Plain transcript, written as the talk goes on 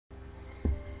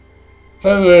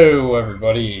Hello,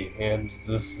 everybody, and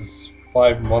this is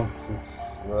 5 months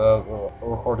since the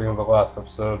recording of the last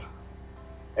episode,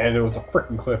 and it was a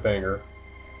freaking cliffhanger.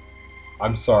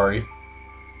 I'm sorry.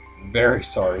 Very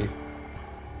sorry.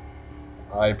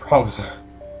 I promise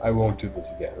I won't do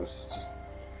this again. It's just...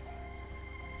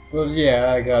 But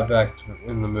yeah, I got back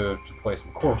in the mood to play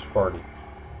some Corpse Party.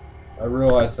 I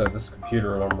realized that this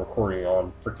computer that I'm recording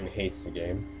on freaking hates the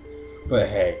game. But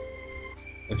hey,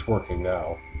 it's working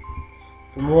now.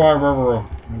 From what I remember of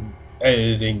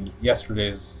editing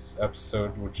yesterday's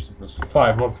episode, which was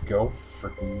 5 months ago,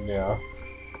 freaking yeah,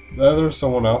 there's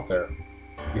someone out there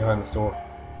behind the store,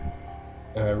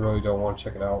 and I really don't want to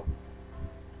check it out.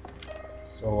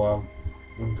 So,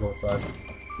 we can go inside.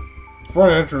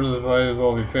 Front entrance might as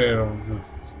well be paid.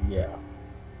 Yeah.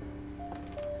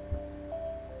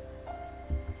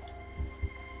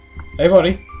 Hey,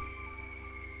 buddy.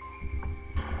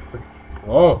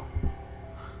 Whoa.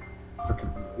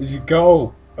 Where'd you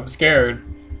go? I'm scared.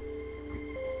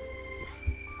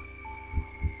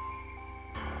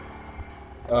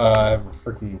 I have a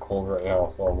freaking cold right now,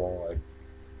 so I'm all like,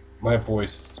 my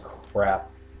voice is crap.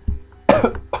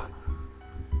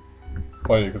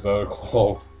 Funny because I had a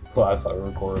cold last time I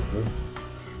recorded this.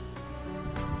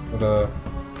 But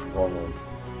wrong one.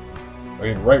 I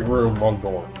mean, right room, wrong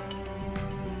door.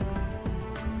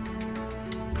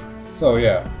 So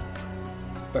yeah,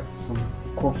 back to some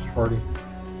Corpse Party.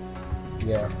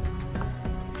 Yeah.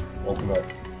 Open up.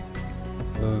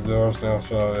 The door's now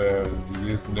shut.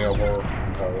 Use the nail bar.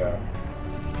 Oh yeah.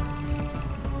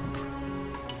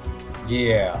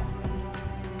 Yeah.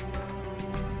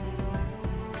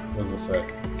 What does it say?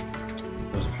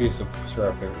 There's a piece of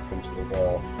strap paper pinned to the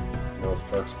wall. And those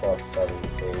dark spots starting the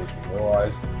page and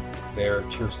realize they are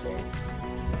tear stains.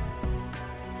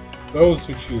 Those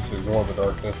who choose to ignore the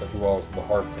darkness that dwells in the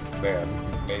hearts of man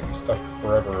may be stuck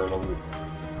forever in a loop.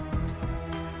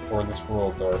 For in this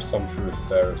world there are some truths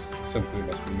that simply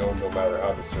must be known no matter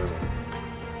how disturbing.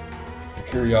 The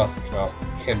curiosity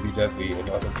can be deadly, and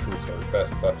other truths are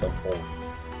best left untold.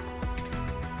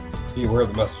 Be aware of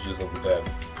the messages of the dead,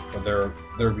 for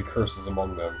there be curses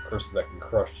among them, curses that can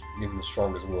crush even the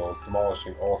strongest wills,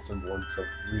 demolishing all semblance of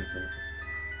reason.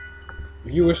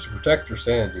 If you wish to protect your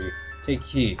sanity, take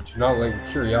heed. Do not let your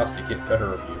curiosity get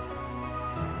better of you.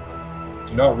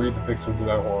 Do not read the victims'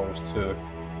 memoirs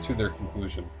to their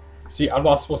conclusion. See, I'm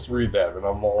not supposed to read them, and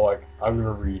I'm all like, I'm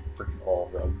gonna read freaking all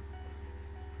of them.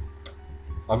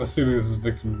 I'm assuming this is a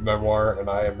victim's memoir, and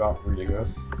I am not reading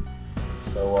this.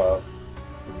 So,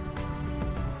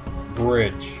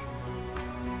 bridge.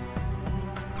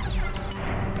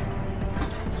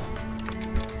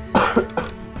 I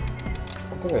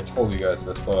think I told you guys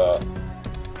this, but,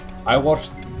 I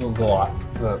watched wow,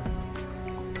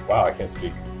 I can't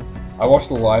speak. I watched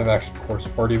the live-action Corpse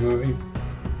Party movie.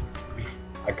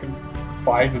 I couldn't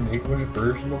find an English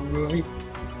version of the movie,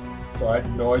 so I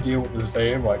had no idea what they're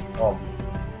saying. Like,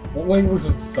 what language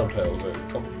was the subtitles in?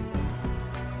 Some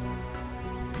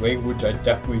language I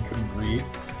definitely couldn't read,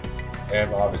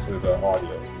 and obviously the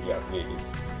audio is in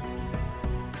Japanese.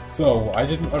 So I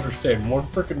didn't understand one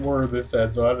freaking word they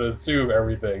said, so I had to assume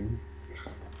everything.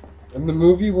 And the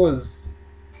movie was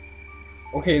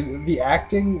okay. The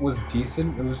acting was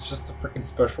decent. It was just the freaking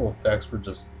special effects were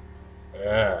just,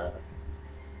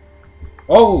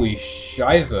 Holy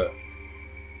shiza!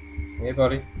 Hey,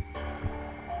 buddy.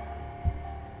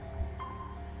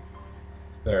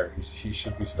 There, he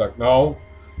should be stuck. No!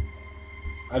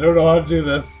 I don't know how to do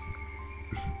this.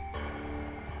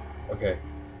 Okay.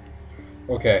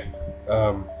 Okay.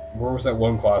 Where was that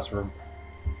one classroom?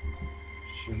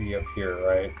 Should be up here,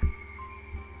 right?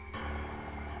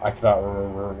 I cannot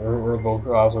remember where the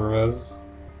classroom is.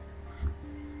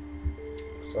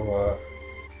 So, I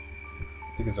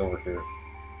think it's over here.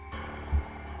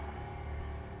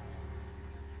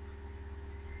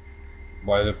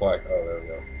 Why is it black? Oh, there we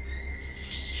go.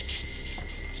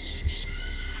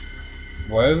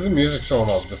 Why is the music showing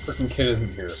up? The freaking kid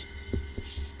isn't here.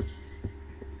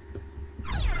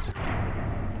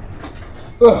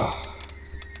 Ugh.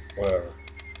 Whatever.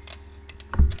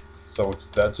 So what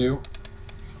did that do?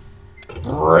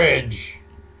 Bridge!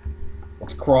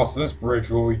 Let's cross this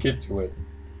bridge when we get to it.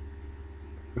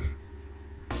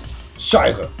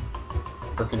 Shiza!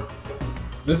 Freaking...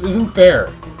 This isn't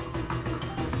fair!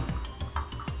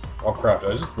 Oh crap, did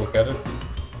I just look at it?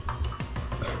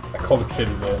 I called the kid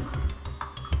man.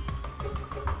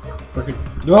 Freaking...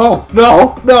 No!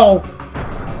 No! No!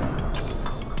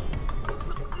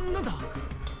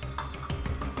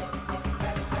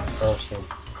 Awesome.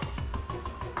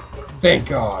 Thank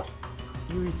God!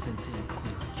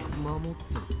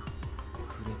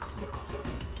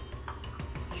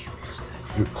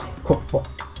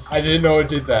 I didn't know it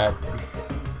did that.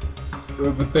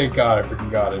 But thank God I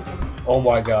freaking got it. Oh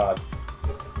my god.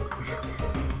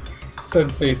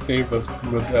 Sensei saved us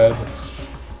from the dead.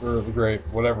 Or the grave.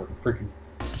 Whatever. Freaking,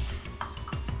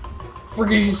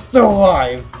 he's still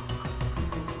alive!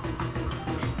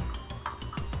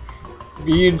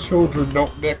 Me and children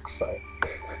don't mix.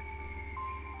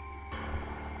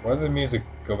 Why did the music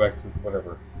go back to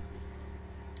whatever?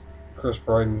 Chris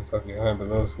Bryden's left behind, but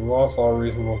those who lost all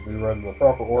reason must be read in the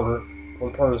proper order.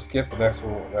 One part is gift, the next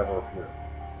one will never appear.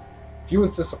 If you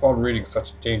insist upon reading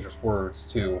such dangerous words,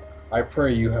 too, I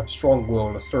pray you have strong will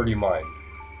and a sturdy mind.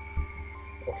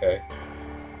 Okay.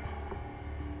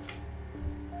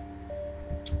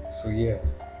 So yeah.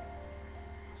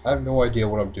 I have no idea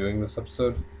what I'm doing this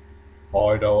episode. All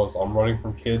I know is I'm running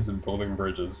from kids and building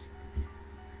bridges.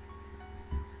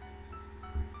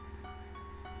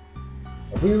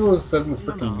 I believe it was said in the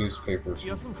freaking newspapers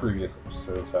in previous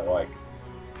episodes that like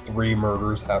 3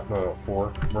 murders happened, or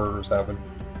 4 murders happened.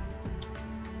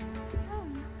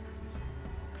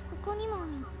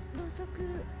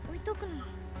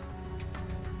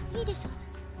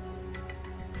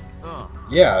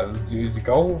 Yeah, dude,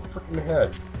 go freaking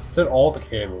ahead. Set all the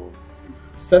candles.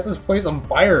 Set this place on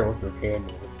fire with your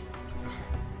candles.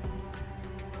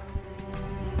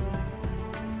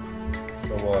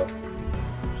 So,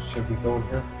 should we go in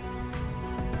here?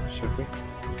 Should we?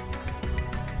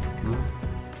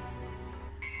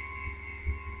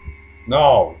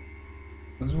 No!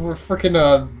 This is where freaking,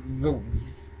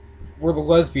 where the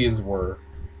lesbians were.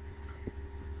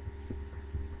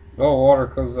 No, water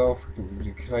comes out.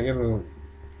 Can I get a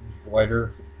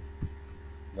lighter?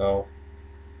 No.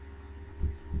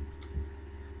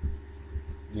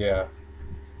 Yeah.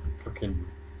 Freaking.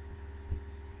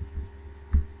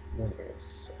 What was I gonna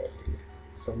say?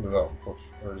 Something about corpse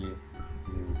party.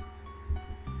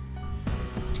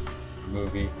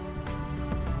 Movie.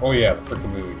 Oh yeah, the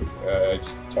freaking movie. I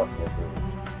just talked about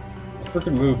the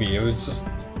freaking movie. It was just.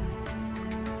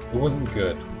 It wasn't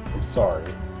good. I'm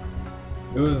sorry.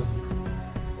 It was.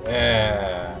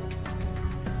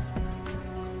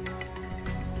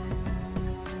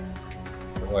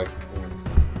 Like.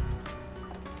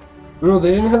 No,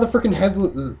 they didn't have the freaking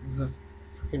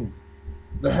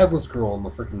the headless girl in the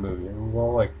freaking movie. It was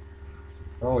all like,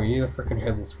 oh, you need a freaking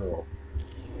headless girl.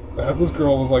 The headless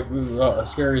girl was like the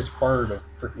scariest part of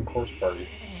freaking corpse party.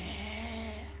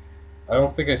 I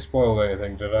don't think I spoiled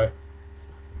anything, did I?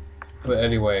 But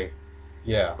anyway,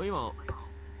 yeah. Take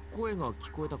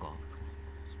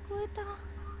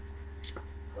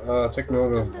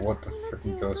note of what the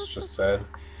freaking ghost just said.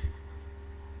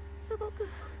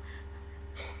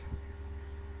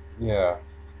 Yeah.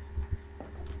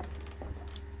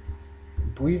 I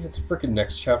believe it's freaking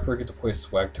next chapter I get to play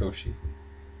Swagtoshi.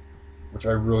 Which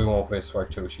I really want to play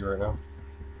Swagtoshi right now.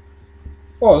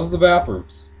 Oh, this is the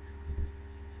bathrooms.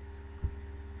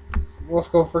 Let's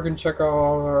go freaking check out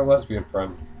our lesbian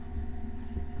friend.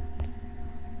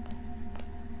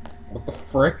 What the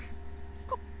frick?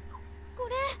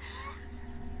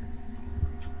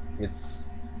 It's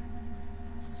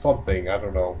something, I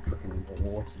don't know. Freaking,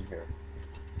 what's in here?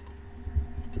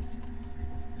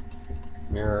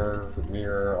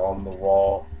 Mirror on the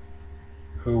wall.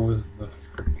 Who was the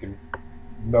freaking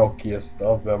milkiest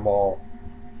of them all?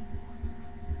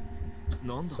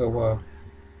 So,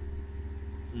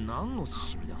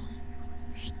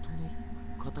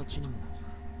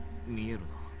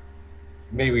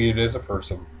 maybe it is a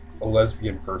person. A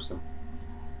lesbian person.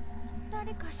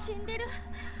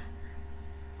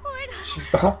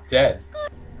 She's not dead.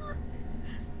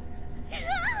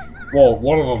 Well,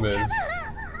 one of them is.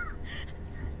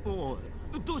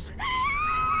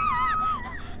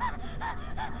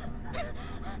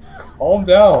 Calm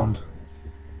down.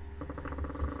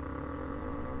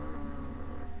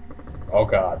 Oh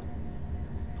god.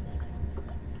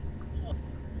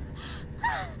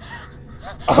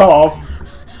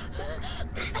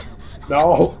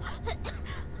 No.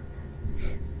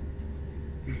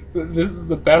 This is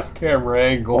the best camera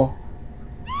angle.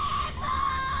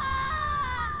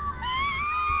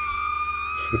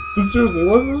 Seriously,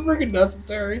 was this freaking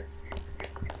necessary?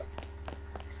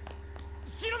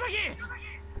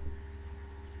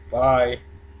 Bye.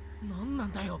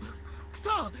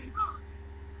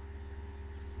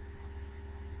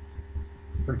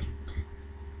 Freaking.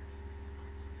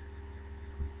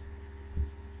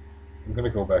 I'm gonna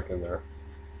go back in there.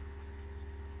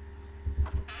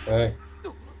 Hey.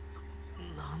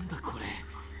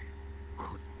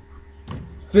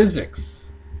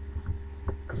 Physics.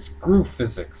 Screw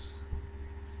physics.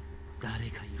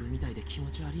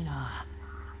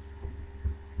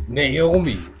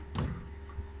 Naomi.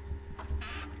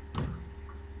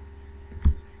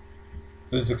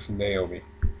 Physics and Naomi.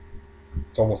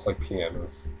 It's almost like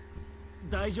pianos.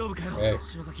 Hey.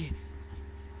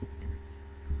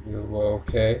 You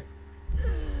okay?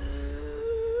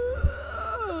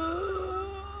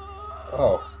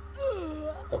 Oh.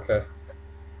 Okay.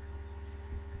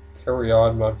 Carry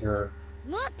on your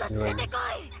feelings.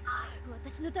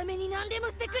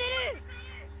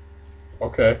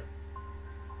 Okay.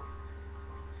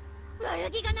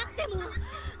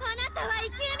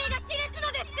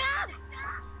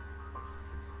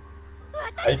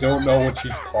 I don't know what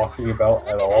she's talking about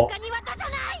at all.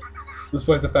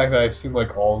 Despite the fact that I've seen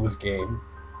like all of this game.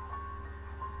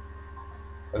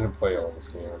 I didn't play all this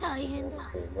game. I just seen all this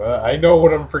game. I know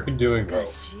what I'm freaking doing though.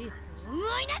 This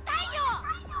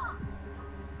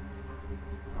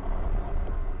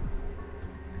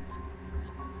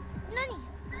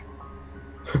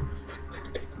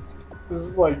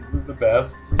is like the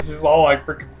best. She's all like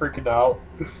freaking out.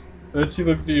 And then she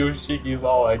looks at Yoshiki's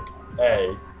all like,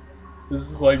 hey. This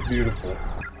is like beautiful.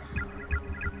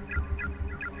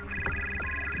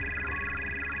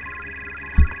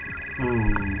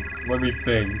 Let me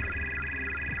think.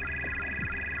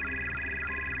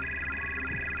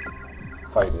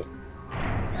 Fight it.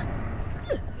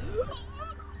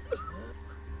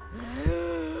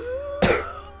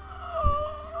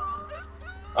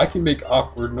 I can make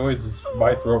awkward noises with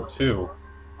my throat too,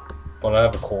 but I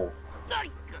have a cold.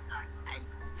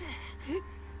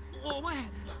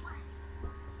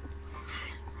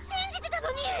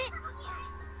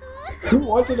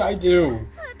 What did I do?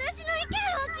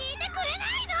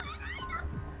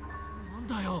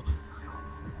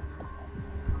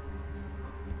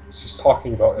 She's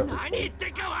talking about everything.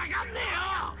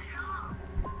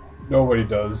 Nobody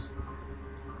does.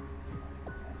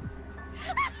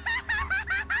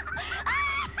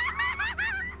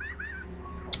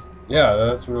 Yeah,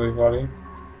 that's really funny.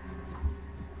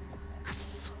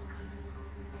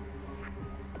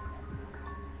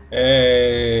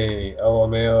 Hey,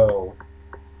 LMAO.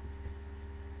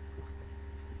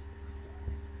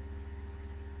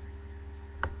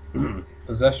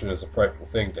 Possession is a frightful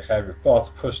thing, to have your thoughts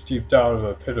pushed deep down into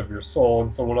the pit of your soul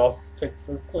and someone else take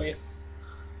their place.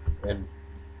 And,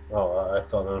 oh, I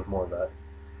thought there was more of that.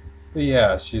 But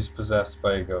yeah, she's possessed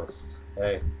by a ghost.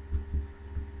 Hey.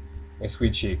 Hey,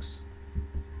 sweet cheeks.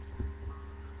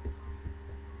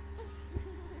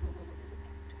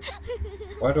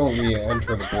 Why don't we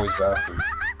enter the boys' bathroom?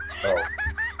 Oh.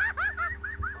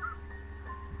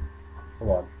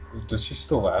 Hold on. Does she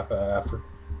still laugh after?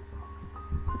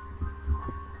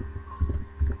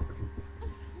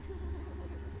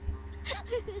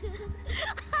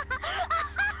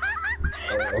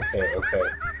 Oh, okay.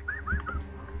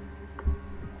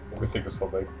 Let me think of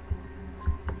something.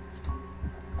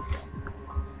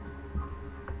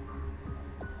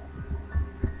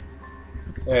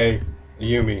 Hey,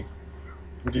 Ayumi.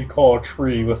 What do you call a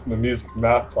tree listening to music in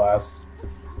math class?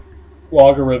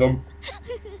 Logarithm.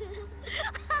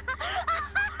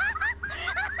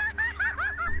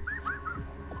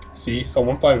 See,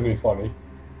 someone finds me funny.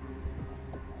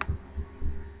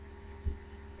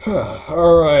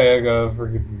 Alright, I gotta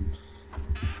freaking...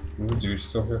 Is the dude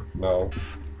still here? No.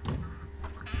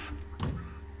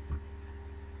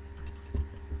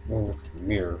 Oh, look at the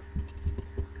mirror.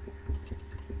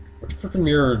 Which freaking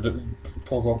mirror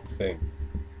pulls off the thing?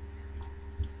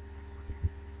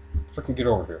 Freaking get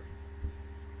over here.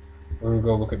 We're gonna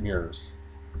go look at mirrors.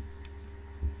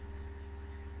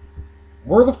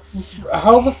 Where the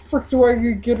how the frick do I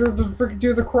get her to freaking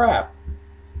do the crap?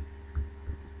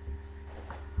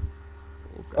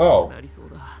 Oh.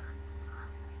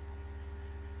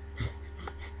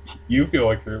 You feel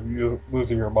like you're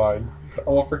losing your mind.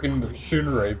 I'm a freaking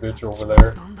Tsunere bitch over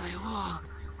there.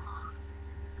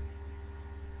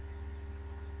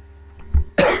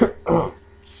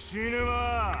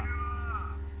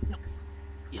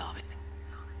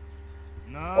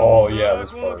 Oh yeah,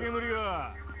 this part.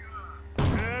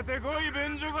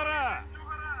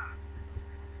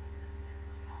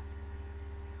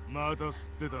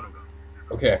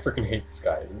 Okay, I freaking hate this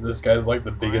guy. This guy's like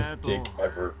the biggest dick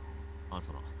ever.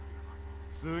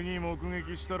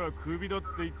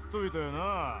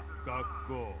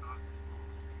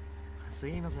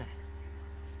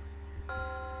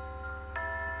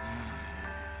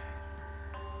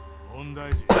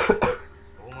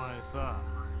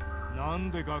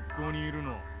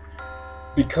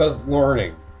 Because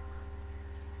learning.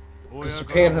 Because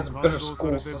Japan has a better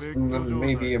school system than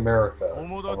maybe America. I don't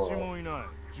know.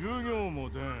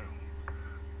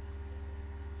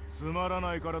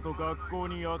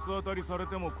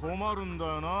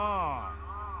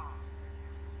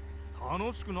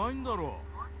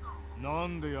 な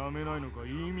んでやめないのか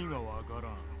意味がわから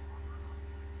ん。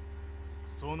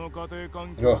その家庭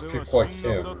環 You know, 境 it's では people like 進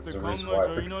him 学だっ is て the 考え reason ち why ゃい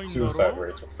freaking ないんだ suicide ろ。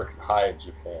 rates are freaking high in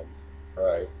Japan.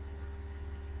 Right.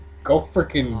 Go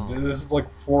freaking. This is like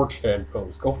 4chan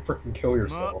post. Go freaking kill ま、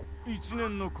 yourself. 1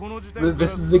年のこの時点か This ら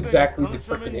is すでに exactly the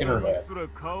三者 freaking 面談に internet, すら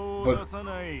顔を but 出さ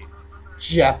ない。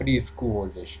 Japanese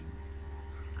school edition.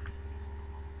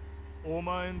 お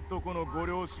前んとこのご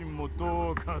両親も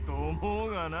どうかと思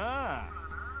うがな。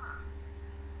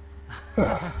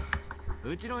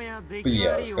 But yeah, this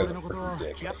guy's a freaking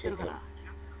dick. I hate him.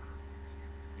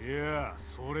 いや、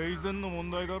それ以前の問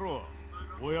題だろ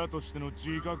う。親としての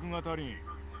自覚が足りん。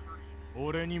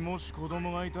俺にもし子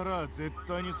供がいたら絶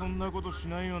対にそんなことし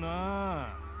ないよ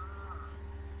な。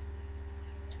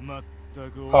まった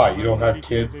く Hi, you don't have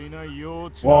kids?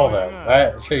 Well then,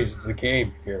 that changes the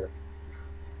game here.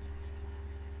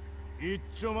 一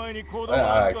丁前に子供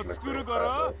なんか作るか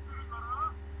ら。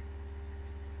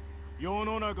 世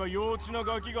の中幼稚な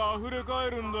ガキが溢れ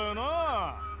返るんだよ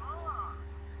な。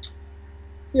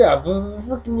 Yeah, but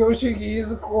freaking Yoshiki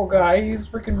is a cool guy. He's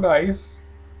freaking nice.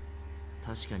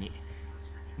 確かに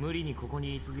無理にここ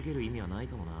に居続ける意味はない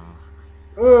かもな。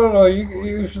 No, you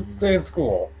should stay in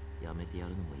school. やめてや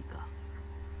るのもいいか。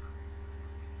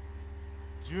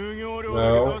授業料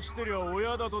だけ出してりゃ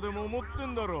親だとでも思って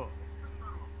んだろ。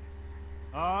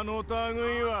あの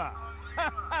類は。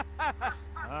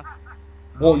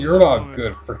 Well, you're not a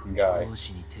good freaking guy. 教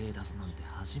師に手出すなんて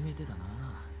初めてだな。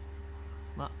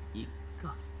ま、いっ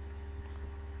か。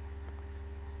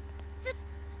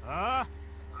 あ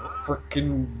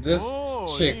Freaking this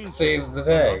chick saves the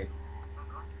day.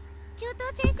 教頭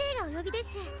先生がお呼びです。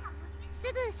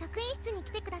すぐ職員室に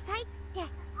来てくださいって。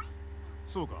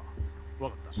そうか、わ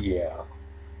かった。 Yeah.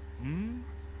 ん？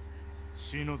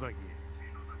篠崎、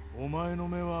お前の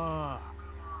目は。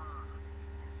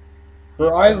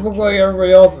 Her eyes look like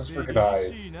everybody else's freaking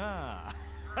eyes.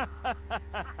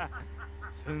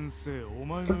 先生、お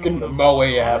前の Freaking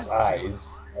moe ass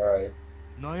eyes. Alright.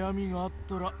 悩みがあっ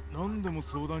たら何でも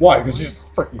相談に。 Why? Because she's a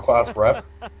freaking class rep?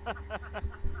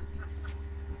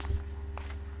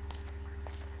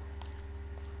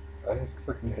 I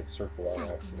freaking hit circle on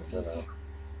accident.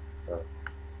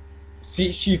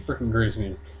 See, she freaking agrees with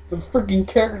me. The freaking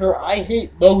character I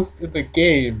hate most in the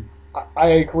game,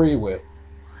 I agree with.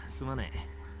 すまねえ。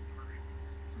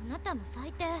あなたも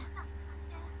最低。え？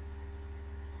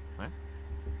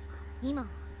今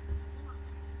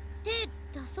手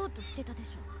出そうとしてたで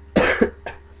しょ。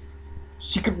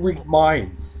 She could read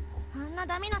minds. あんな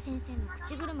ダメな先生の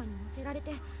口車に乗せられ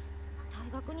て退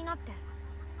学になって。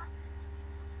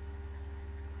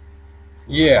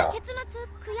 Yeah. 結末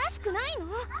悔しくないの？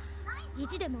意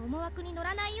地でも思惑に乗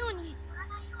らないように。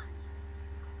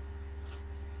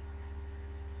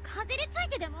かじりつい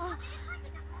てでも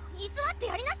居座って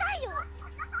やりなさいよ。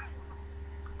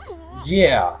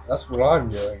 Yeah, that's what I'm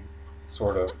doing.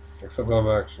 Sort of. Except I'm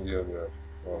actually doing it.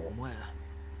 お前。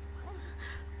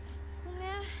ごめ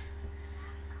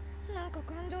ん。なんか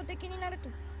感情的になると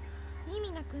意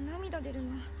味なく涙出るの。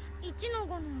1の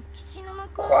5の岸の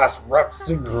幕。 Class rep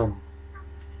syndrome.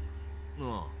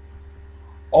 ああ。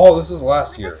 Oh, this is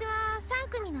last year. 私は3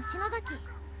組の篠崎。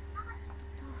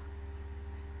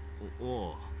お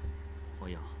お。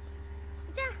いや。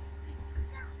じゃあ。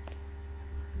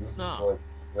 This is Nah.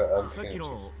 like さっき unchanging.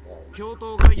 の教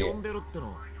頭が呼んでるって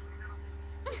の。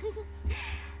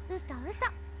嘘嘘。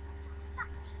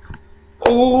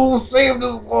 Oh, saved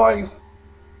his life.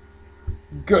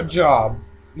 Good job.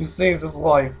 You saved his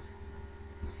life.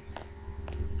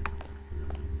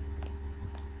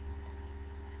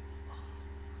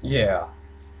 Yeah.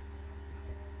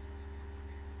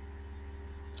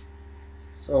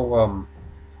 So,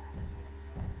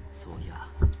 そういや。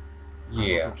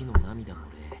 yeah. あの時の涙の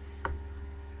俺、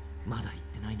まだ言っ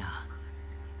てないな。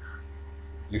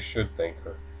 You should thank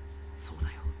her. そうだ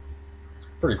よ。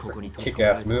 Pretty freaking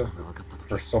kick-ass move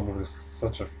for someone who's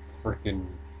such a freaking...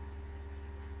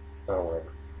 Oh, whatever.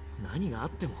 何があっ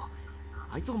ても、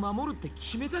あいつを守るって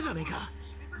決めたじゃねえか。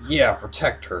 Yeah,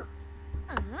 protect her.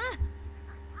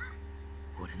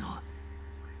 俺の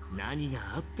何が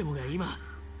あってもが今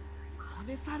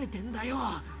試されてんだよ。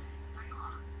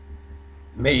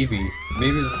 Maybe.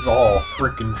 Maybe this is all a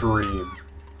freaking dream.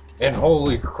 And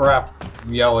holy crap,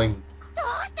 yelling.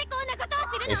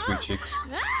 Hey, sweet cheeks.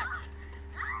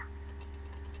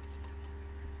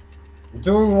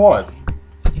 Doing what?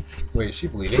 Wait, is she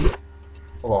bleeding?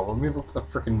 Hold on, let me look at the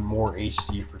freaking more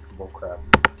HD freaking bullcrap.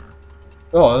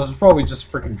 Oh, this is probably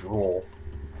just freaking drool.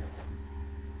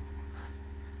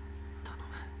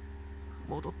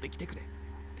 戻ってきてくれ。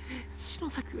篠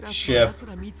崎ら Shit. やつ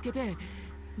ら見つけて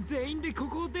全員でこ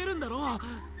こを出るんだろ。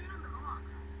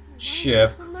 Ship.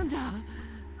 そんなんじゃ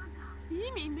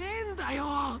意味ねえんだ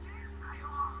よ。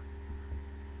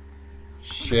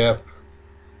 Ship.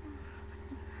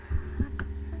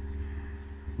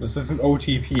 This isn't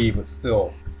OTP, but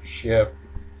still. Ship.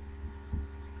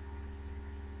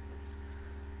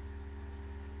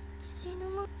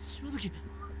 篠崎、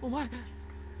お前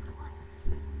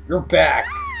You're back!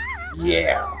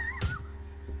 Yeah!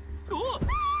 お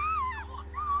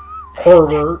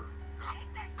Pervert!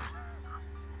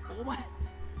 お前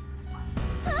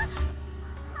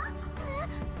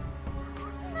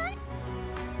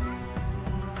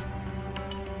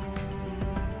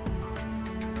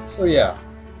So yeah.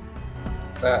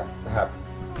 That happened.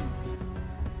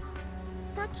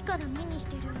 さっきから目にし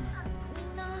てるみ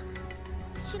んな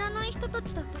知らない人た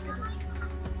ちだったけど、さ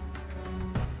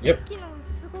Yep. っきのは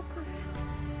すごく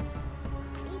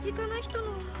身近な人の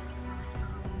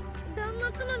断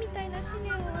末魔みたいな思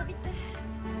念を浴びて、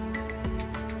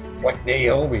 Like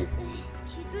Naomi.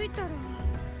 気づいたら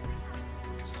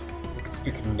石の中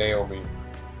Speaking of Naomi.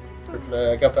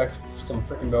 I got back some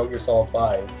freaking Metal Gear Solid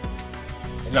 5.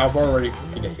 And now I'm already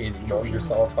freaking hating Metal Gear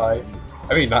Solid 5.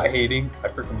 I mean, not hating. I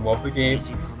freaking love the game. It's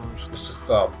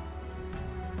just,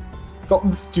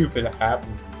 something stupid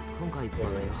happens. 今回 And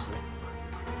it's just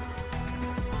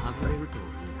外れるとい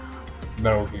い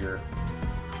な。 Metal Gear. 苦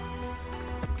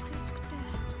しくて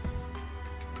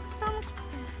寒くて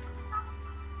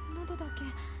喉だけ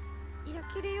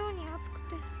焼けるように熱く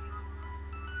て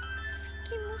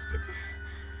咳もしてて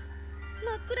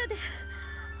真っ暗でも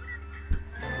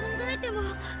がいても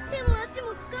手も足も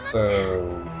つかなくて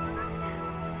So...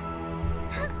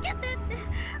 助けてって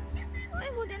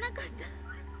声も出なかった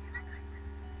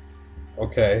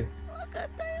Okay. 分かっ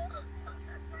たよ。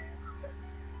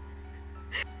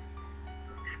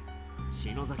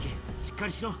篠崎、しっか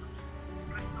りしろ。お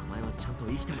前はちゃんと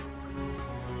生きてる。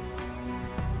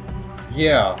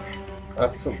 Yeah.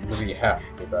 That's something to be happy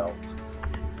about.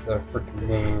 It's a freaking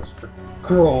news, freaking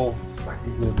girl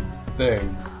freaking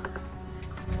thing.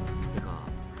 てか、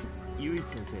ユイ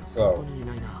先生、そうここにい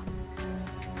ないな。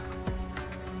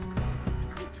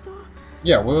 一度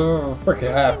Yeah, what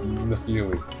freaking happened, Mr.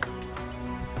 Yui?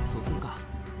 そうするか。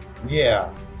 Yeah.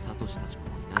 サトシたちも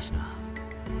いないしな。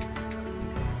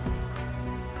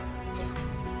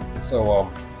 So,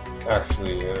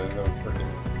 actually, I'm gonna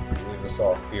freaking leave this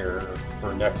off here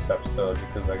for next episode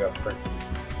because I got freaking...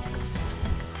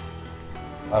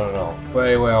 I don't know. But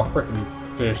anyway, I'll freaking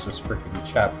finish this freaking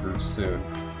chapter soon.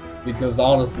 Because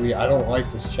honestly, I don't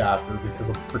like this chapter because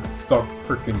I'm freaking stuck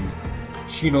freaking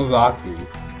Shinozaki.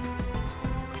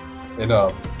 And,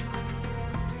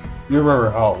 you remember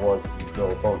how it was in the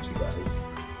middle, don't you guys?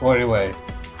 Well, anyway,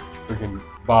 freaking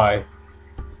bye.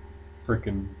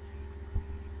 Freaking...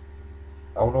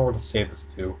 I don't know where to save this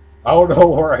to. I don't know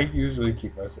where I usually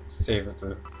keep my save it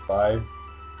to. 5.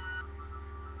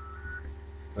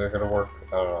 Is that gonna work?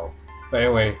 I don't know. But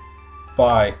anyway,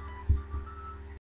 bye.